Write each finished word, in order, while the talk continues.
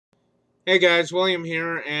Hey guys, William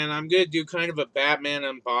here, and I'm going to do kind of a Batman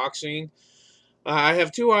unboxing. I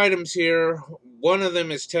have two items here. One of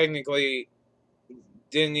them is technically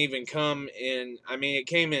didn't even come in, I mean, it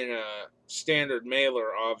came in a standard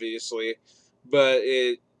mailer, obviously, but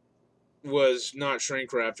it was not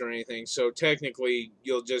shrink wrapped or anything, so technically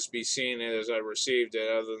you'll just be seeing it as I received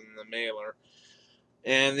it, other than the mailer.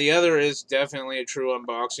 And the other is definitely a true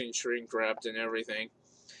unboxing, shrink wrapped and everything.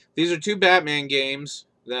 These are two Batman games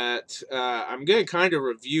that I'm going to kind of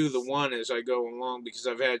review the one as I go along because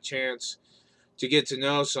I've had a chance to get to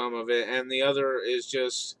know some of it, and the other is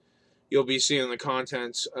just you'll be seeing the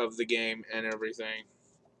contents of the game and everything.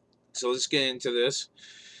 So let's get into this.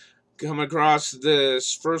 Come across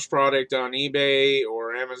this first product on eBay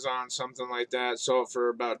or Amazon, something like that. Saw it for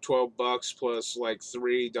about $12 plus like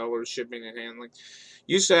 $3 shipping and handling.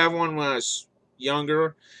 Used to have one when I was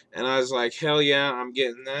younger, and I was like, hell yeah, I'm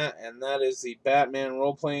getting that. And that is the Batman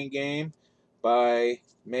role playing game by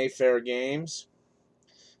Mayfair Games.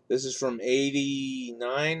 This is from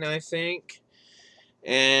 '89, I think.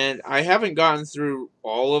 And I haven't gotten through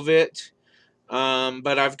all of it,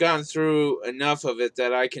 but I've gotten through enough of it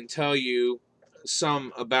that I can tell you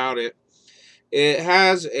some about it. It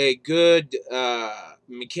has a good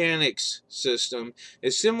mechanics system.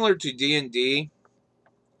 It's similar to D&D,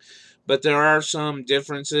 but there are some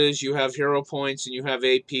differences. You have hero points and you have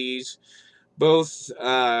APs. Both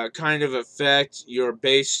kind of affect your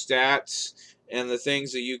base stats and the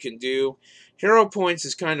things that you can do. Hero points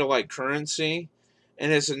is kind of like currency,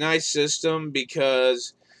 and it's a nice system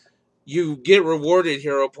because you get rewarded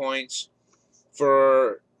hero points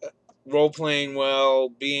for role playing well,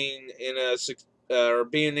 being in a or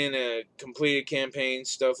being in a completed campaign,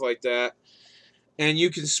 stuff like that. And you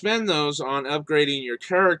can spend those on upgrading your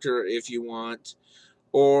character if you want,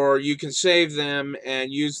 or you can save them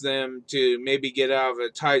and use them to maybe get out of a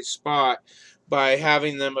tight spot by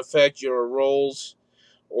having them affect your rolls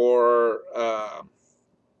or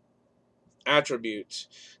attributes.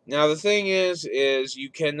 Now the thing is you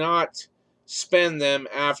cannot spend them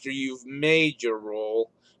after you've made your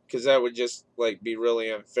roll, because that would just like be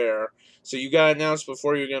really unfair. So you gotta announce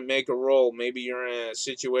before you're gonna make a roll. Maybe you're in a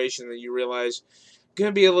situation that you realize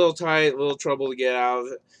gonna be a little tight, a little trouble to get out of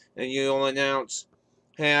it, and you'll announce,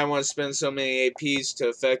 "Hey, I want to spend so many APs to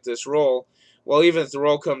affect this roll." Well, even if the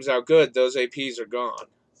roll comes out good, those APs are gone,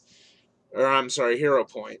 or I'm sorry, hero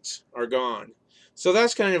points are gone. So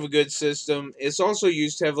that's kind of a good system. It's also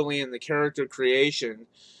used heavily in the character creation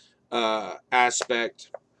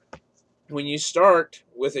aspect. When you start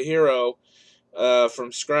with a hero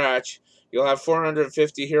from scratch, you'll have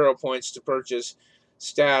 450 hero points to purchase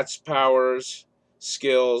stats, powers,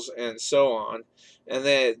 skills, and so on. And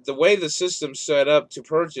then the way the system's set up to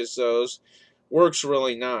purchase those works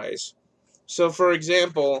really nice. So, for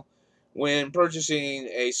example, when purchasing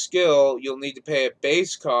a skill, you'll need to pay a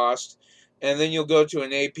base cost, and then you'll go to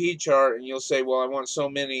an AP chart and you'll say, well, I want so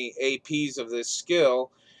many APs of this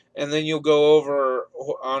skill. And then you'll go over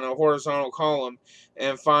on a horizontal column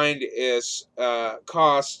and find its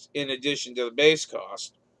cost in addition to the base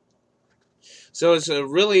cost. So it's a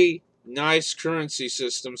really nice currency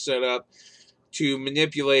system set up to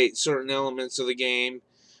manipulate certain elements of the game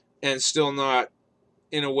and still not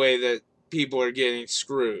in a way that people are getting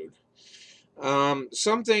screwed.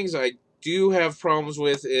 Some things I do have problems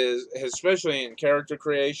with is, especially in character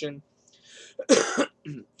creation,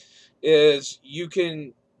 is you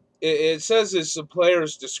can. It says it's the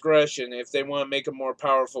player's discretion if they want to make a more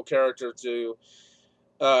powerful character to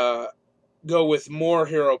uh, go with more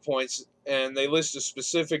hero points, and they list a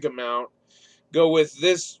specific amount. Go with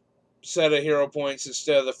this set of hero points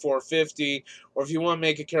instead of the 450, or if you want to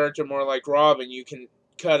make a character more like Robin, you can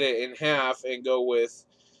cut it in half and go with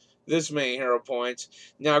this many hero points.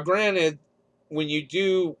 Now, granted, when you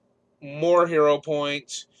do more hero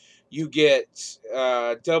points, you get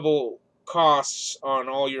double costs on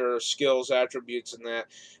all your skills, attributes, and that.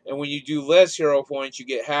 And when you do less hero points, you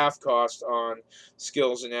get half cost on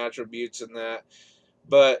skills and attributes and that.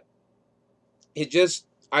 But it just,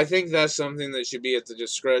 I think that's something that should be at the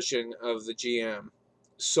discretion of the GM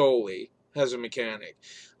solely as a mechanic.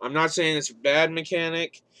 I'm not saying it's a bad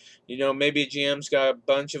mechanic. You know, maybe a GM's got a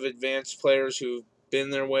bunch of advanced players who've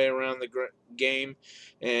been their way around the game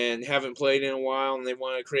and haven't played in a while, and they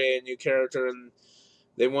want to create a new character, and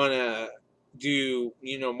they want to do,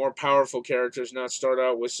 you know, more powerful characters, not start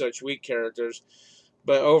out with such weak characters.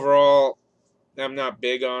 But overall, I'm not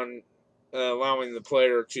big on allowing the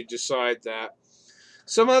player to decide that.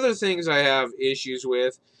 Some other things I have issues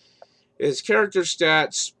with is character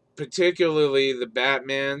stats. particularly the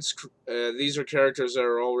Batmans. These are characters that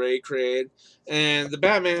are already created, and the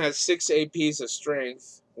Batman has 6 APs of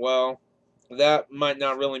strength. Well, that might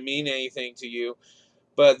not really mean anything to you,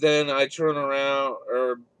 but then I turn around,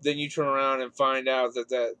 or then you turn around and find out that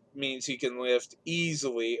that means he can lift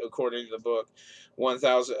easily, according to the book,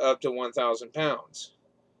 1,000 up to 1,000 pounds.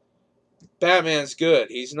 Batman's good.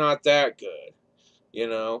 He's not that good, you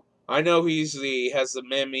know. I know has the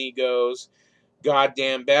meme egos,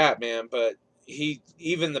 goddamn Batman, but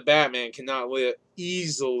even the Batman cannot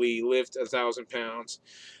easily lift 1,000 pounds.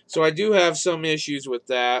 So I do have some issues with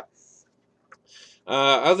that.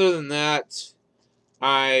 Other than that,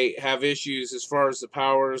 I have issues as far as the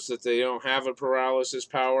powers, that they don't have a paralysis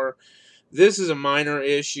power. This is a minor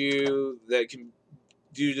issue that can,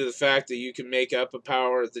 due to the fact that you can make up a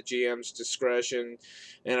power at the GM's discretion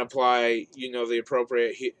and apply, the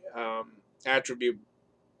appropriate attribute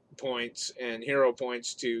points and hero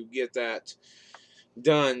points to get that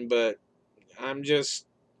done. But I'm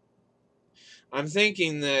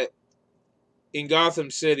thinking that in Gotham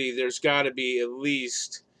City, there's got to be at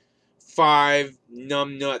least 5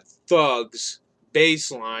 numbnut thugs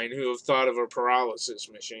baseline who have thought of a paralysis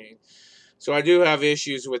machine. So I do have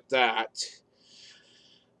issues with that.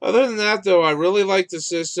 Other than that, though, I really like the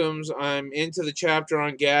systems. I'm into the chapter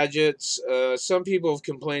on gadgets. Some people have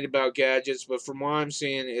complained about gadgets, but from what I'm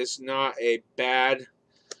seeing, it's not a bad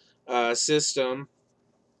system.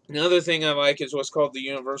 Another thing I like is what's called the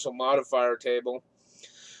universal modifier table.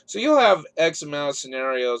 So you'll have X amount of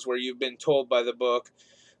scenarios where you've been told by the book,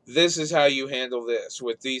 this is how you handle this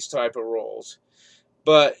with these type of roles.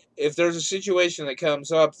 But if there's a situation that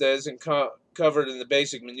comes up that isn't covered in the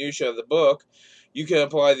basic minutia of the book, you can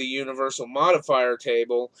apply the universal modifier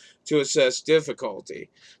table to assess difficulty.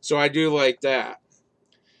 So I do like that.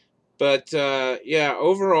 But yeah,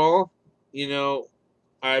 overall,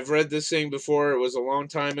 I've read this thing before. It was a long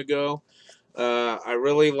time ago. I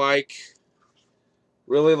really like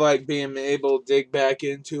being able to dig back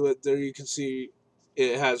into it. There you can see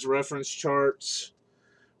it has reference charts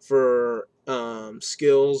for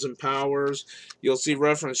skills and powers. You'll see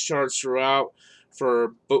reference charts throughout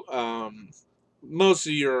for most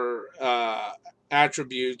of your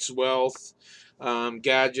attributes, wealth,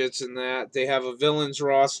 gadgets, and that. They have a villains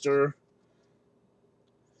roster.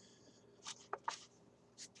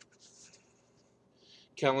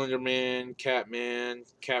 Calendar Man, Catman,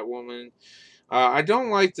 Catwoman. I don't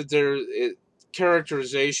like that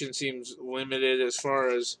characterization seems limited as far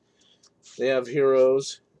as they have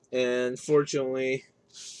heroes, and fortunately,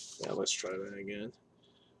 yeah, let's try that again.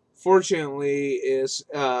 Fortunately, is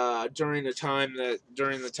during the time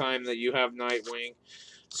that you have Nightwing,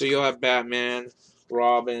 so you'll have Batman,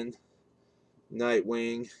 Robin,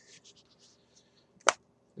 Nightwing.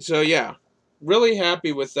 So yeah, really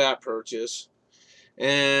happy with that purchase.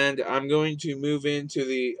 And I'm going to move into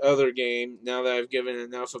the other game now that I've given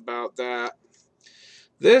enough about that.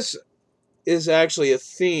 This is actually a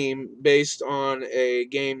theme based on a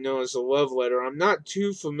game known as the Love Letter. I'm not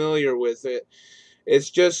too familiar with it. It's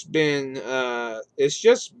just basically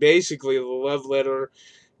the Love Letter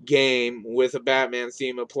game with a Batman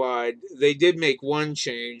theme applied. They did make one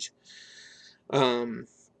change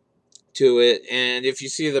to it, and if you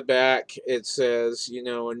see the back, it says,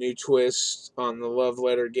 a new twist on the Love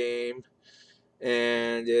Letter game.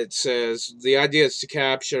 And it says the idea is to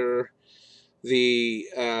capture the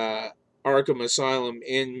Arkham Asylum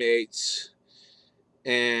inmates,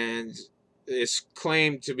 and it's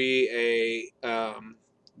claimed to be a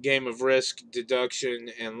game of risk, deduction,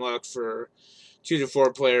 and luck for 2 to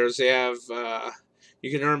 4 players. They have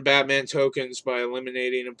you can earn Batman tokens by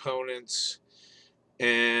eliminating opponents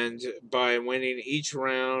and by winning each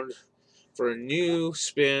round for a new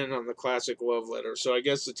spin on the classic Love Letter. So I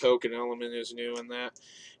guess the token element is new in that.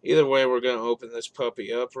 Either way, we're going to open this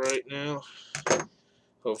puppy up right now.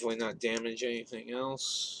 Hopefully not damage anything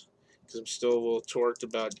else, because I'm still a little torqued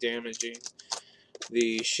about damaging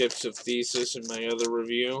the Ships of Thesis in my other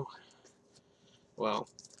review. Well,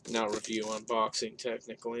 not review, unboxing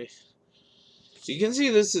technically. So you can see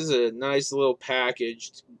this is a nice little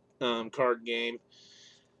packaged card game.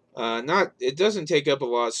 It doesn't take up a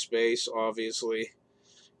lot of space, obviously.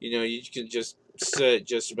 You can just set it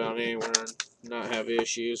just about anywhere and not have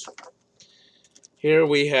issues. Here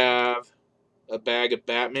we have a bag of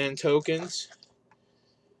Batman tokens.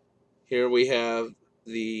 Here we have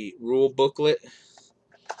the rule booklet.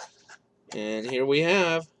 And here we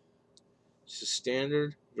have just a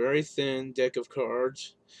standard, very thin deck of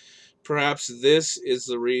cards. Perhaps this is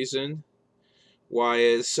the reason why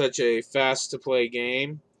it's such a fast-to-play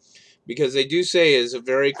game, because they do say it's a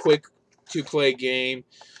very quick to play game.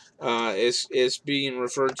 It's being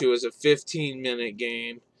referred to as a 15-minute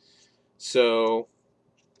game. So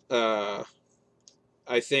I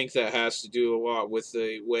think that has to do a lot with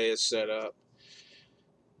the way it's set up.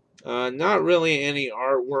 Not really any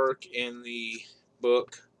artwork in the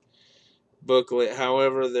booklet.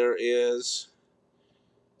 However, there is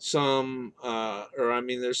some,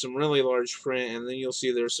 there's some really large print, and then you'll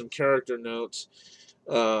see there's some character notes,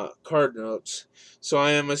 card notes. So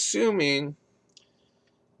I am assuming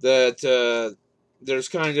that there's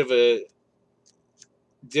kind of a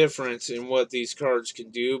difference in what these cards can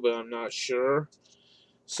do, but I'm not sure.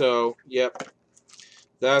 So, yep,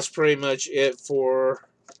 that's pretty much it for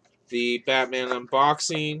the Batman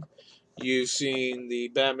unboxing. You've seen the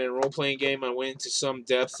Batman role-playing game. I went into some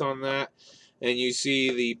depth on that. And you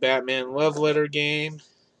see the Batman Love Letter game.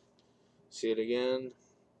 See it again.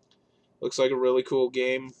 Looks like a really cool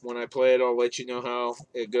game. When I play it, I'll let you know how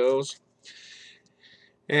it goes.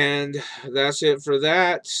 And that's it for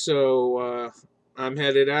that. So I'm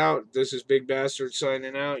headed out. This is Big Bastard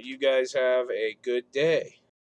signing out. You guys have a good day.